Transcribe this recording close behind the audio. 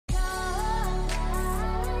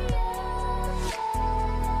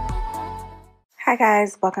Hi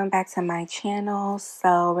guys, welcome back to my channel.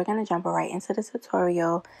 So we're going to jump right into the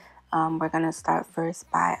tutorial. We're going to start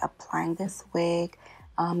first by applying this wig.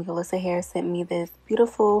 Yolissa Hair sent me this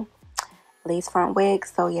beautiful lace front wig.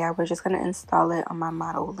 So yeah, we're just going to install it on my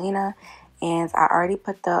model Lena. And I already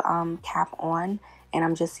put the cap on, and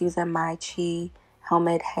I'm just using my Chi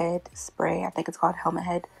Helmet Head spray. I think it's called Helmet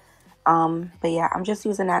Head. But yeah, I'm just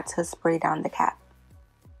using that to spray down the cap.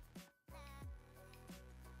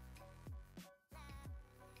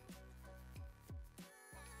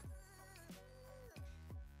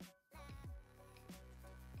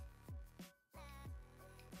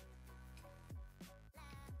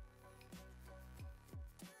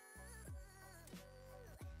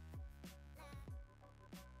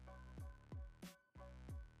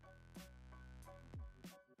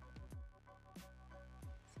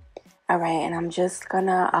 Alright, and I'm just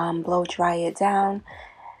gonna blow dry it down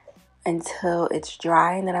until it's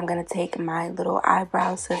dry, and then I'm gonna take my little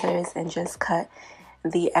eyebrow scissors and just cut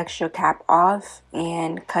the extra cap off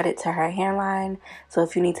and cut it to her hairline. So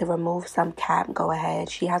if you need to remove some cap, go ahead.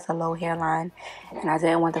 She has a low hairline, and I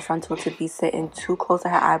didn't want the frontal to be sitting too close to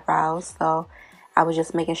her eyebrows, so I was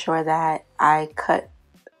just making sure that I cut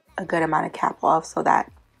a good amount of cap off so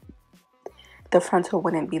that the frontal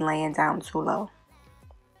wouldn't be laying down too low.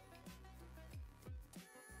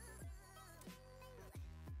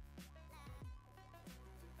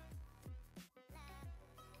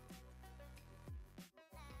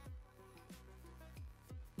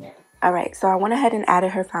 Alright, so I went ahead and added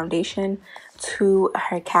her foundation to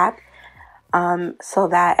her cap so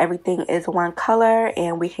that everything is one color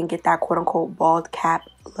and we can get that quote-unquote bald cap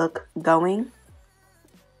look going.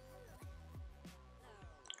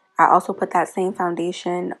 I also put that same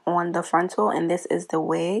foundation on the frontal, and this is the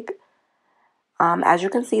wig. As you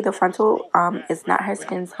can see, the frontal is not her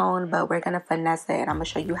skin tone, but we're going to finesse it, and I'm going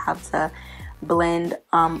to show you how to blend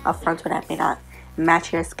a frontal that may not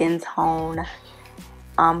match your skin tone.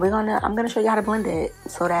 I'm gonna show you how to blend it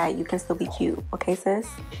so that you can still be cute, okay sis?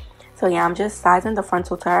 So yeah, I'm just sizing the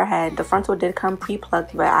frontal to her head. The frontal did come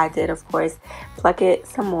pre-plucked, but I did of course pluck it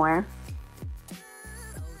some more.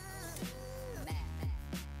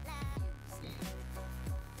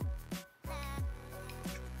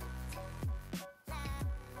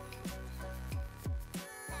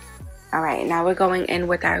 Alright, now we're going in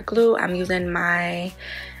with our glue. I'm using my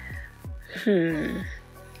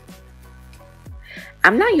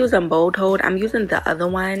I'm not using Bold Hold, I'm using the other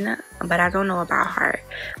one, but I don't know about her.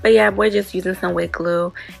 But yeah, we're just using some wig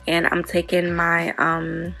glue, and I'm taking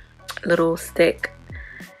my little stick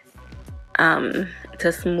to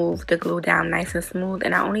smooth the glue down nice and smooth,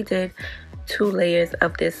 and I only did 2 layers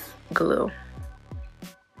of this glue.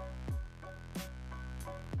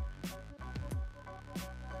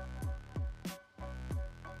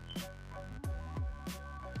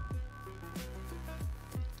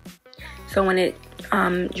 So when it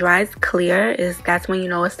dries clear, that's when you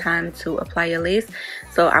know it's time to apply your lace.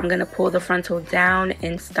 So I'm gonna pull the frontal down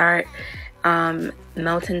and start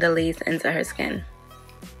melting the lace into her skin.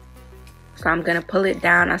 So I'm gonna pull it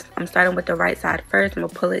down. I'm starting with the right side first. I'm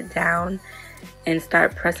gonna pull it down and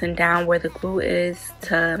start pressing down where the glue is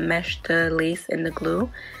to mesh the lace in the glue.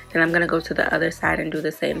 Then I'm gonna go to the other side and do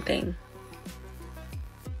the same thing.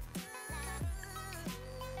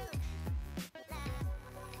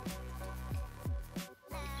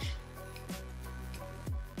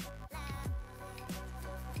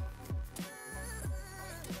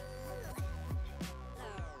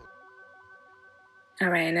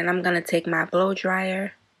 Alright, and then I'm going to take my blow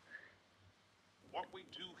dryer. What we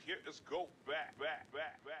do here is go back.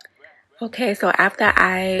 Okay, so after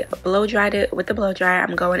I blow dried it with the blow dryer,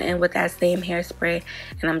 I'm going in with that same hairspray,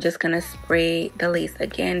 and I'm just going to spray the lace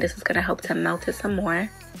again. This is going to help to melt it some more.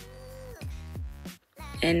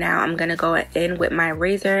 And now I'm going to go in with my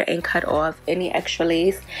razor and cut off any extra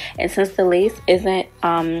lace. And since the lace isn't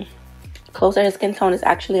closer to her skin tone, is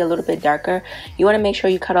actually a little bit darker, you want to make sure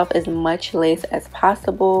you cut off as much lace as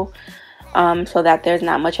possible so that there's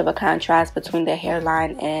not much of a contrast between the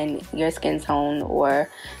hairline and your skin tone, or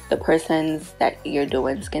the person's that you're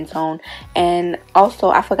doing skin tone. And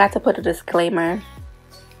also, I forgot to put a disclaimer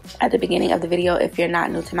at the beginning of the video. If you're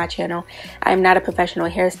not new to my channel, I'm not a professional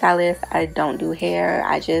hairstylist. I don't do hair.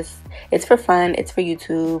 It's for fun, it's for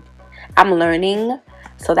YouTube. I'm learning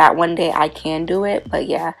so that one day I can do it, but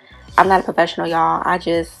yeah, I'm not a professional, y'all.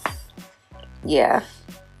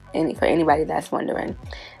 For anybody that's wondering.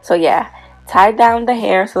 So yeah, tie down the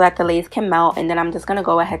hair so that the lace can melt, and then I'm just gonna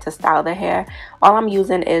go ahead to style the hair. All I'm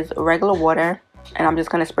using is regular water, and I'm just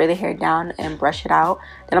gonna spray the hair down and brush it out.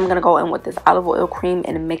 Then I'm gonna go in with this olive oil cream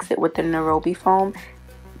and mix it with the Norabi Foam,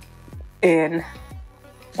 and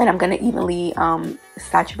And I'm going to evenly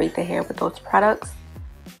saturate the hair with those products.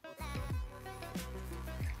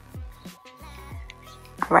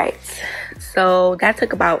 Right, so that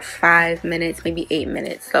took about 5 minutes, maybe 8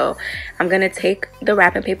 minutes. So I'm gonna take the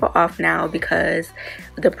wrapping paper off now because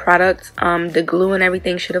the product, the glue and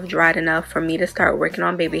everything should have dried enough for me to start working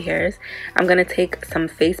on baby hairs. I'm gonna take some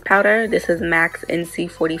face powder. This is MAC's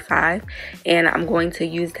NC45, and I'm going to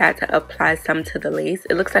use that to apply some to the lace.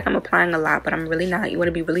 It looks like I'm applying a lot, but I'm really not. You want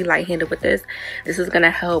to be really light-handed with this. This is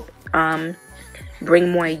gonna help bring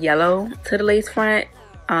more yellow to the lace front.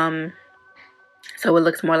 So it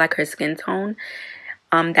looks more like her skin tone.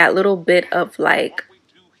 That little bit of like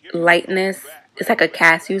lightness, it's like a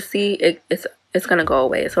cast you see, it's gonna go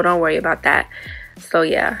away, so don't worry about that. So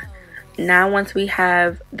yeah, now once we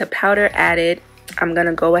have the powder added, I'm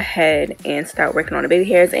gonna go ahead and start working on the baby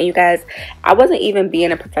hairs. And you guys, I wasn't even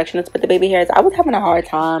being a perfectionist with the baby hairs. I was having a hard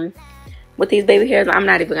time with these baby hairs, I'm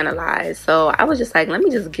not even gonna lie. So I was just like, let me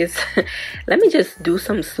just do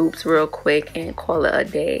some swoops real quick and call it a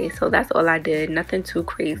day. So that's all I did, nothing too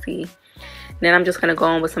crazy. Then I'm just gonna go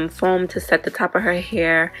on with some foam to set the top of her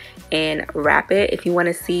hair and wrap it. If you want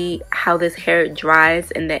to see how this hair dries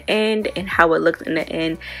in the end and how it looks in the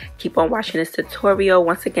end, keep on watching this tutorial.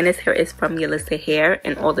 Once again, this hair is from Yolissa Hair,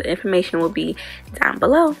 and all the information will be down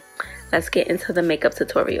below. Let's get into the makeup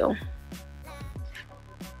tutorial.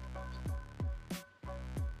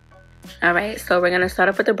 Alright, so we're going to start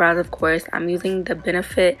off with the brows, of course. I'm using the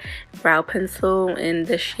Benefit Brow Pencil in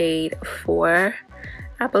the shade 4,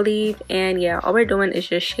 I believe. And yeah, all we're doing is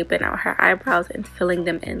just shaping out her eyebrows and filling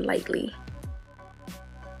them in lightly.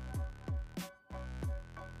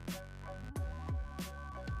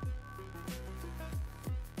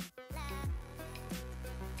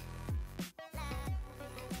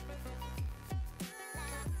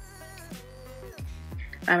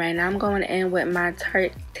 Alright, now I'm going in with my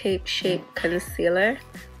Tarte Tape Shape Concealer.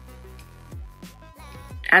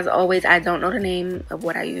 As always, I don't know the name of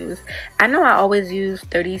what I use. I know I always use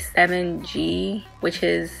 37G, which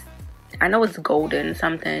is, I know it's golden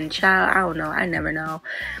something. Child, I don't know. I never know.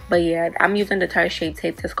 But yeah, I'm using the Tarte Shape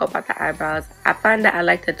Tape to sculpt out the eyebrows. I find that I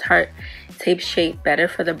like the Tarte Tape Shape better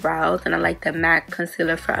for the brows, and I like the MAC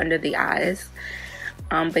concealer for under the eyes.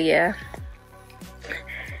 But yeah,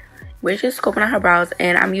 we're just sculpting out her brows,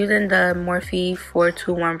 and I'm using the Morphe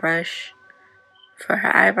 421 brush for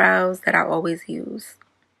her eyebrows that I always use.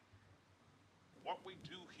 What we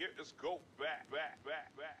do here is go back.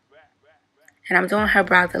 And I'm doing her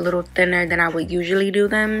brows a little thinner than I would usually do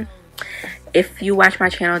them. If you watch my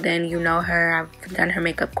channel, then you know her. I've done her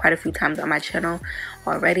makeup quite a few times on my channel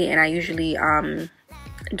already, and I usually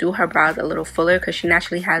do her brows a little fuller because she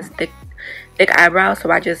naturally has thick eyebrows,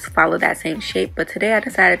 so I just follow that same shape. But today I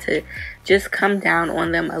decided to just come down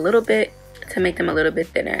on them a little bit to make them a little bit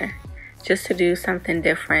thinner, just to do something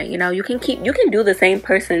different. You know, you can do the same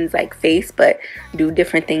person's like face, but do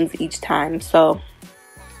different things each time. So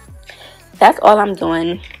that's all I'm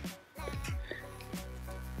doing.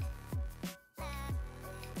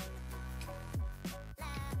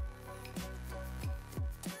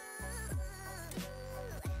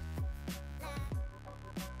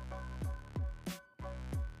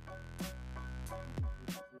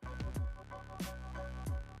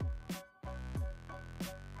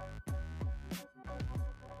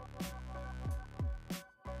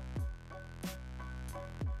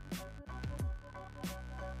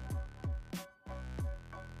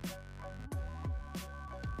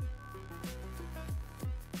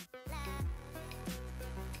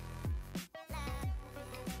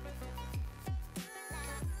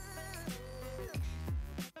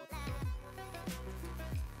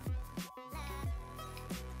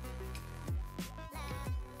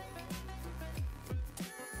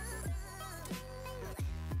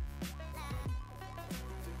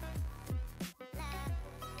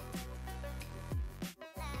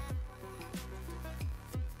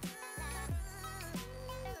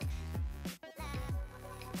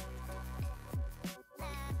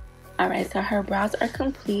 Alright, so her brows are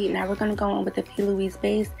complete. Now we're going to go on with the Louise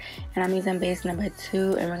base. And I'm using base number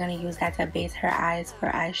 2. And we're going to use that to base her eyes for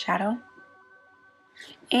eyeshadow.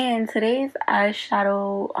 And today's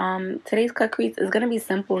eyeshadow, today's cut crease is going to be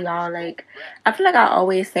simple, y'all. Like, I feel like I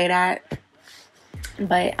always say that.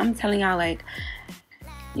 But I'm telling y'all, like,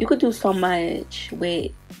 you could do so much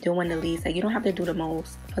with doing the least. Like, you don't have to do the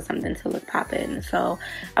most for something to look poppin'. So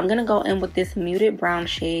I'm going to go in with this muted brown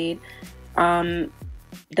shade.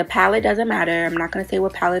 The palette doesn't matter. I'm not going to say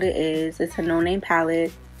what palette it is. It's a no-name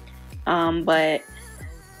palette. But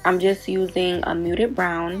I'm just using a muted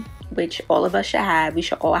brown which all of us should have. We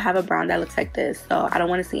should all have a brown that looks like this. So I don't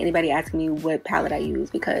want to see anybody asking me what palette I use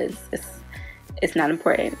because it's not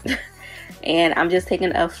important. And I'm just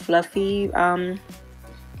taking a fluffy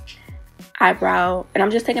eyebrow, and I'm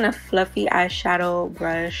just taking a fluffy eyeshadow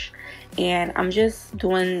brush, and I'm just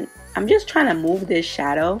trying to move this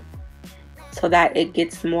shadow so that it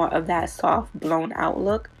gets more of that soft blown out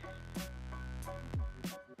look.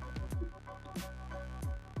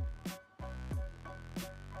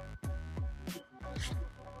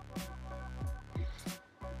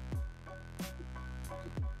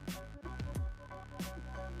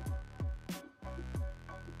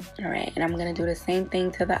 Alright, and I'm going to do the same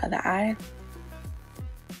thing to the other eye.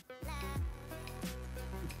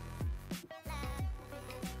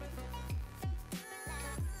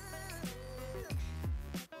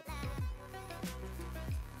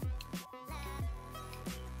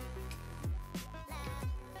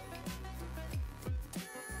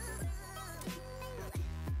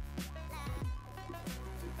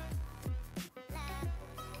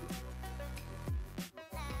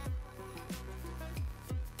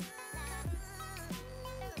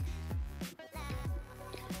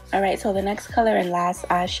 Alright, so the next color and last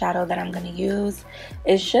eyeshadow that I'm going to use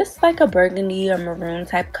is just like a burgundy or maroon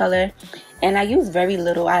type color. And I use very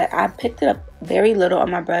little. I picked it up very little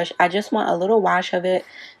on my brush. I just want a little wash of it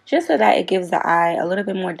just so that it gives the eye a little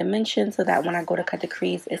bit more dimension, so that when I go to cut the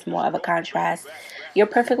crease, it's more of a contrast. You're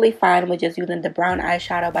perfectly fine with just using the brown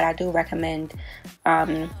eyeshadow, but I do recommend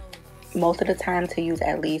most of the time to use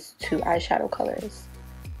at least 2 eyeshadow colors.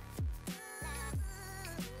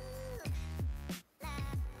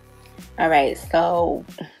 Alright, so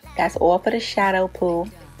that's all for the shadow poo.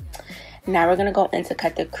 Now we're going to go into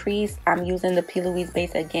cut the crease. I'm using the P. Louise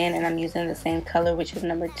base again, and I'm using the same color, which is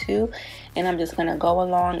number 2. And I'm just going to go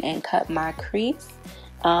along and cut my crease.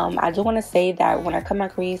 I do want to say that when I cut my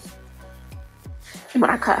crease,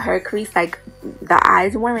 when I cut her crease, like, the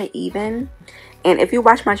eyes weren't even. And if you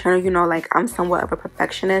watch my channel, you know, like, I'm somewhat of a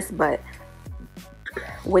perfectionist, but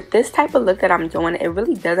with this type of look that I'm doing, it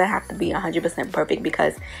really doesn't have to be 100% perfect,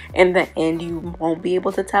 because in the end you won't be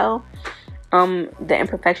able to tell the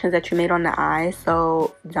imperfections that you made on the eye.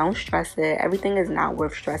 So don't stress it. Everything is not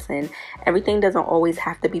worth stressing. Everything doesn't always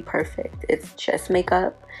have to be perfect. It's just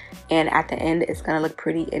makeup, and at the end it's gonna look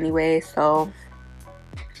pretty anyway. So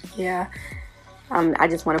yeah, I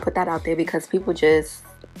just want to put that out there, because people just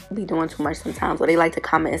be doing too much sometimes, or they like to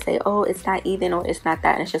comment and say, oh, it's not even, or it's not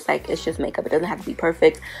that, and it's just like, it's just makeup. It doesn't have to be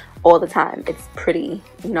perfect all the time. It's pretty,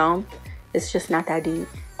 you know, it's just not that deep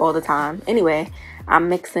all the time. Anyway, I'm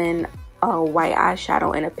mixing a white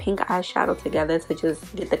eyeshadow and a pink eyeshadow together to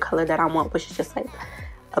just get the color that I want, which is just like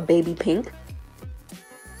a baby pink.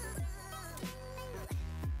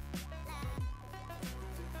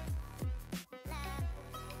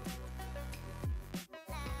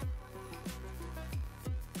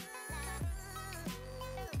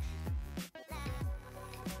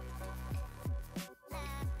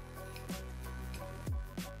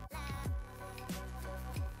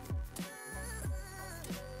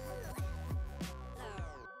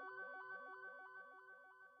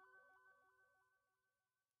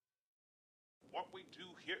 What we do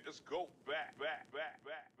here is go back, back, back,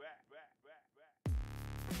 back, back, back, back, back.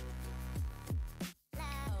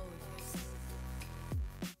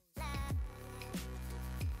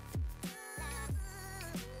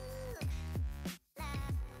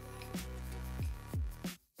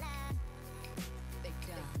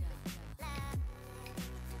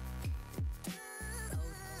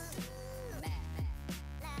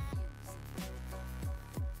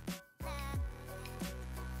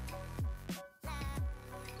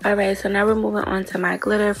 Alright, so now we're moving on to my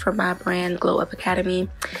glitter from my brand Glow Up Academy.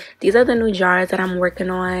 These are the new jars that I'm working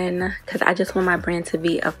on, because I just want my brand to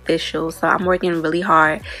be official. So I'm working really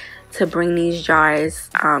hard to bring these jars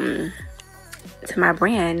to my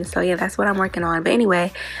brand. So yeah, that's what I'm working on. But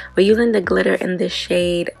anyway, we're using the glitter in the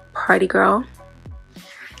shade Party Girl,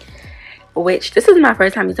 which this is my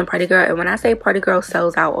first time using Party Girl. And when I say Party Girl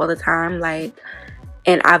sells out all the time, like,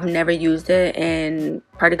 and I've never used it, and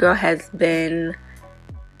Party Girl has been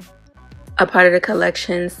a part of the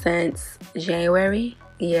collection since January.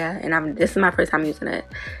 Yeah, and this is my first time using it.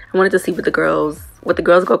 I wanted to see what the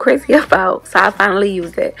girls go crazy about, so I finally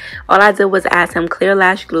used it. All I did was add some clear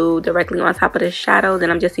lash glue directly on top of the shadow. Then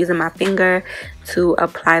I'm just using my finger to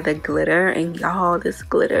apply the glitter. And y'all, this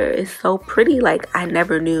glitter is so pretty. Like, I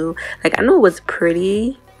never knew. Like, I knew it was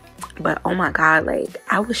pretty, but oh my god, like,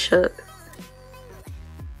 I was shook.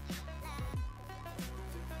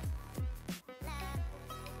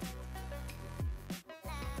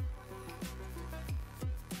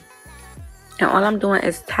 And all I'm doing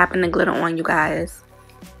is tapping the glitter on, you guys.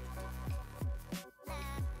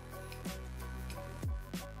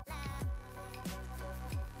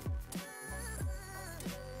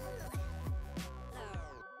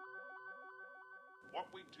 What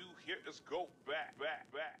we do here is go back.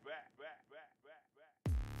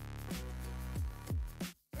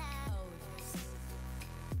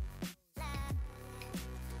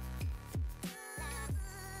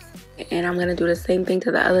 And I'm going to do the same thing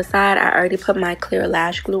to the other side. I already put my clear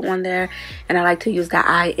lash glue on there. And I like to use the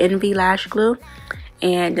I Envy lash glue.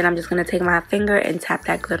 And then I'm just going to take my finger and tap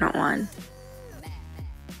that glitter on.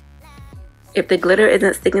 If the glitter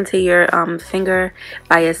isn't sticking to your finger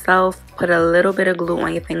by itself, put a little bit of glue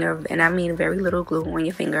on your finger. And I mean very little glue on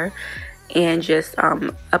your finger. And just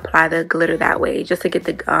apply the glitter that way. Just to get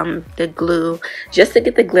the glue, just to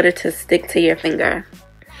get the glitter to stick to your finger.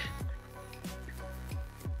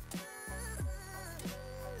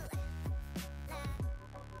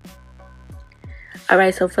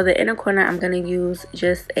 Alright, so for the inner corner, I'm going to use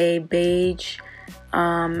just a beige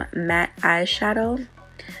matte eyeshadow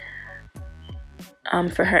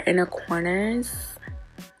for her inner corners.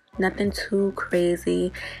 Nothing too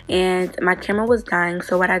crazy. And my camera was dying,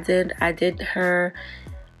 so what I did her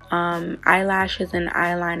eyelashes and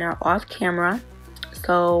eyeliner off camera.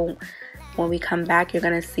 So when we come back, you're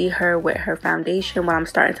going to see her with her foundation while I'm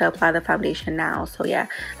starting to apply the foundation now. So yeah,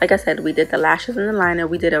 like I said, we did the lashes and the liner.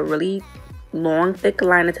 We did a really long thick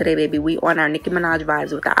liner today, baby. We on our Nicki Minaj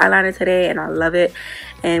vibes with the eyeliner today, and I love it.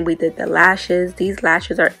 And we did the lashes. These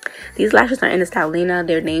lashes are in the style Lena.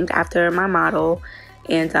 They're named after my model.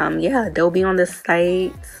 And yeah, they'll be on the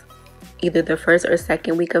site either the 1st or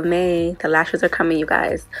 2nd week of May. The lashes are coming, you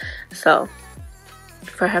guys. So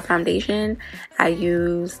for her foundation, I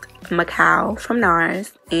used MACAO from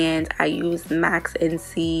NARS, and I used MAC's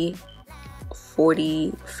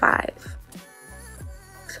NC45.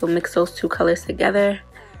 So mix those two colors together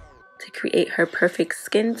to create her perfect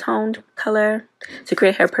skin toned color, to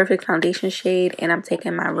create her perfect foundation shade. And I'm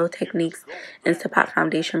taking my Real Techniques Instapot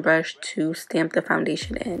foundation brush to stamp the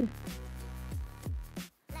foundation in.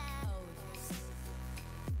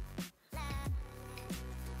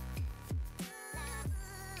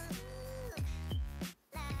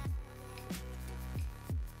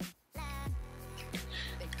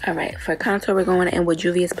 Alright, for contour, we're going in with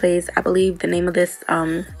Juvias Place. I believe the name of this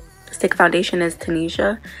stick foundation is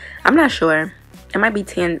Tunisia. I'm not sure. It might be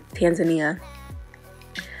Tanzania.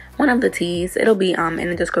 One of the T's. It'll be in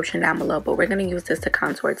the description down below. But we're going to use this to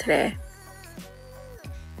contour today.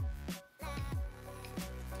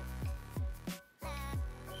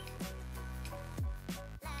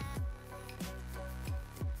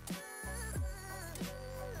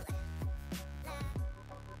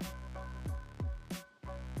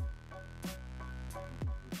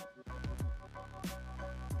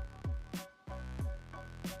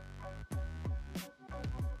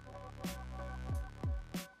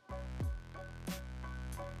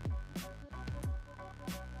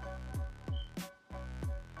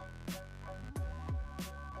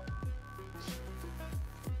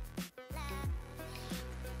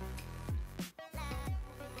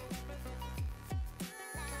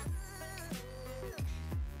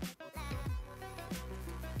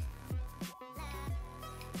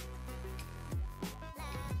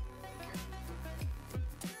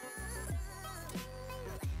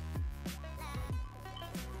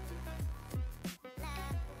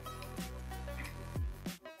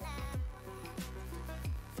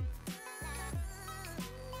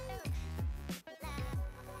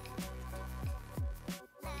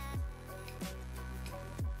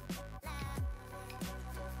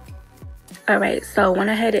 Alright, so went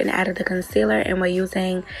ahead and added the concealer, and we're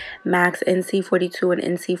using MAC's NC42 and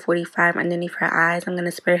NC45 underneath her eyes. I'm going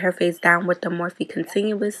to spray her face down with the Morphe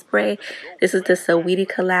Continuous Spray. This is the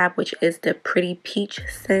Saweetie collab, which is the Pretty Peach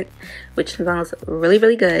scent, which smells really,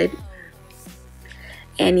 really good.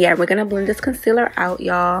 And yeah, we're going to blend this concealer out,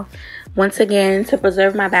 y'all. Once again, to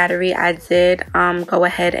preserve my battery, I did go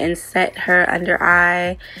ahead and set her under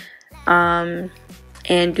eye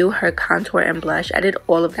and do her contour and blush. I did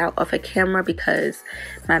all of that off of camera because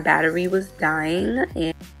my battery was dying.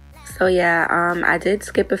 And so yeah, I did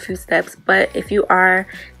skip a few steps, but if you are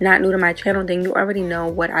not new to my channel, then you already know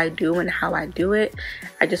what I do and how I do it.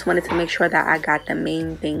 I just wanted to make sure that I got the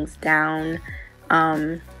main things down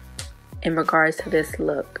in regards to this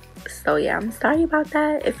look. So yeah, I'm sorry about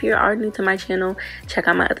that. If you are new to my channel, check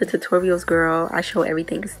out my other tutorials, girl. I show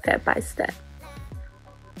everything step by step.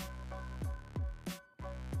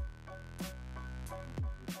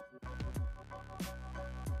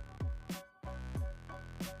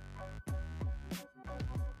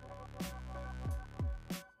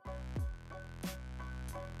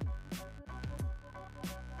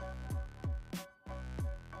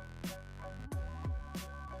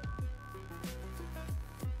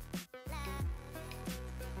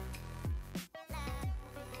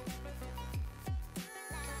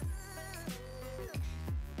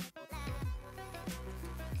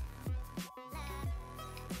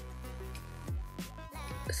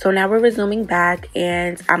 So now we're resuming back,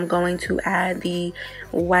 and I'm going to add the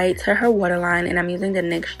white to her waterline, and I'm using the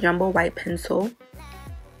NYX Jumbo White pencil.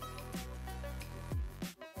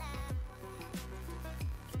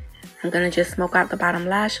 I'm going to just smoke out the bottom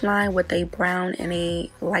lash line with a brown and a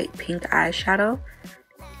light pink eyeshadow.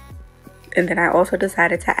 And then I also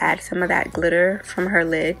decided to add some of that glitter from her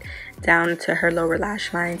lid down to her lower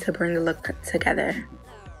lash line to bring the look together.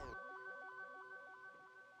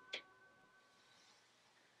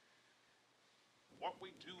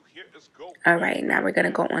 Alright, now we're going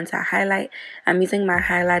to go on to highlight. I'm using my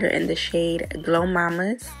highlighter in the shade Glow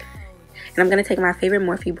Mamas. And I'm going to take my favorite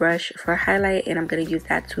Morphe brush for highlight, and I'm going to use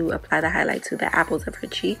that to apply the highlight to the apples of her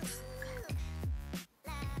cheeks.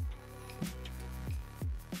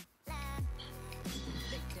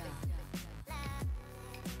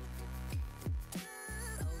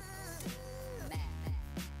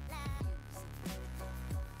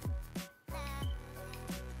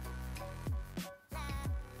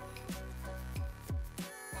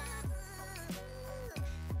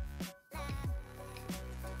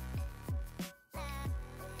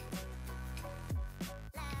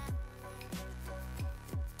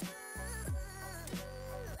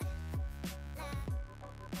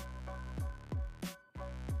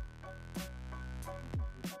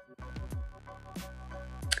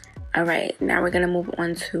 Alright, now we're going to move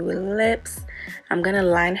on to lips. I'm going to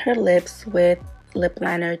line her lips with lip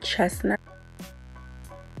liner Chestnut.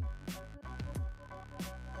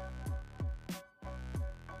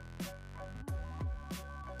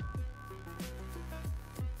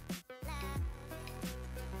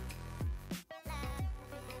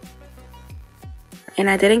 And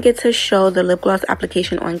I didn't get to show the lip gloss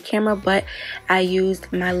application on camera, but I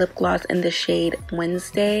used my lip gloss in the shade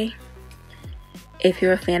Wednesday. If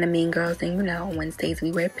you're a fan of Mean Girls, then you know Wednesdays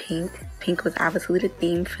we wear pink. Pink was obviously the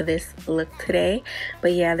theme for this look today.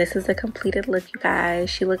 But yeah, this is a completed look, you guys.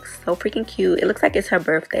 She looks so freaking cute. It looks like it's her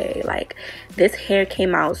birthday. Like, this hair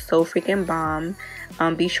came out so freaking bomb.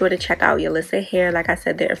 Be sure to check out Yolissa hair. Like I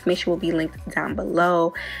said, the information will be linked down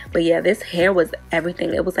below. But yeah, this hair was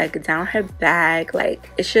everything. It was like down her back. Like,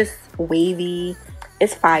 it's just wavy.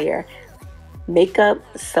 It's fire. Makeup,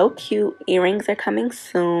 so cute. Earrings are coming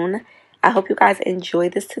soon. I hope you guys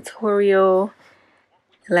enjoyed this tutorial.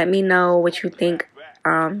 Let me know what you think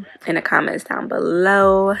in the comments down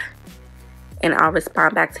below. And I'll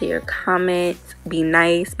respond back to your comments. Be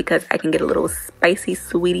nice, because I can get a little spicy,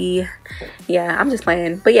 sweetie. Yeah, I'm just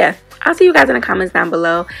playing. But yeah, I'll see you guys in the comments down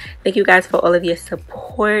below. Thank you guys for all of your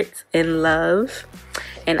support and love.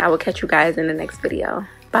 And I will catch you guys in the next video.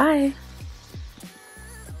 Bye.